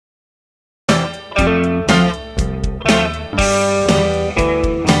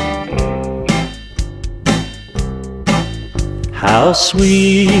How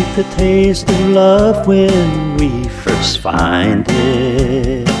sweet the taste of love when we first find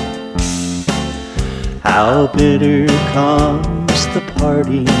it. How bitter comes the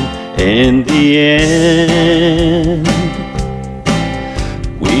parting in the end.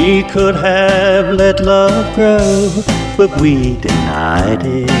 We could have let love grow, but we denied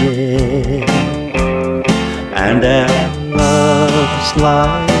it. And our love is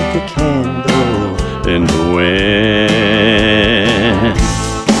like a candle in the wind.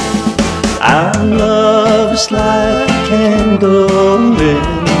 Our love is like a candle in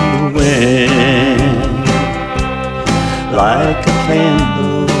the wind. Like a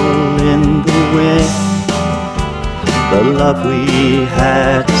candle in the wind. The love we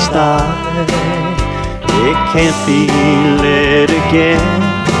had is died. It can't be lit again.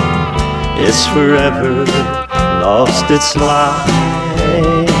 It's forever lost its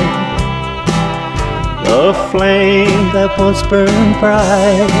light. The flame that once burned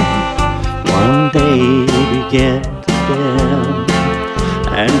bright one day began to dim,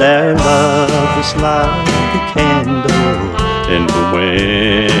 and our love is like a candle in the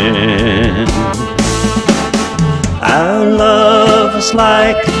wind. Our love is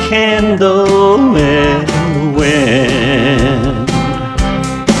like a candle in the wind.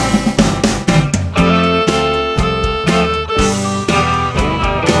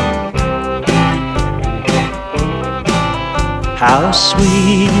 How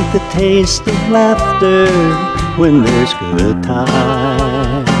sweet the taste of laughter when there's good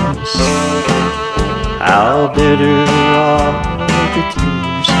times. How bitter are the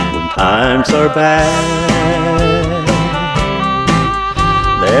tears when times are bad.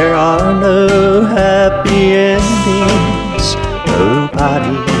 There are no happy endings,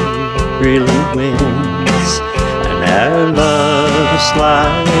 nobody really wins. And our love is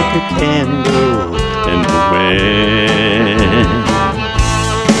like a candle in the wind.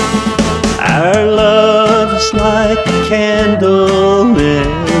 Our love is like a candle in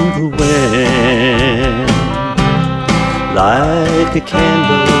the wind. Like a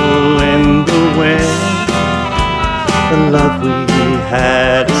candle in the wind. The love we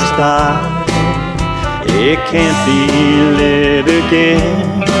had is died. It can't be lit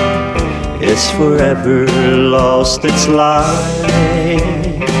again. It's forever lost its light.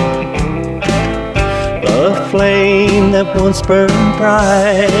 The flame that once burned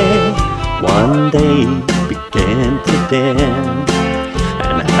bright one day began to dim,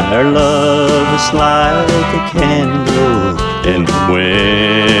 and our love is like a candle in the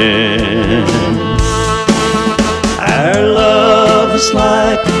wind. Our love is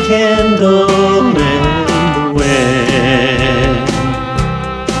like a candle in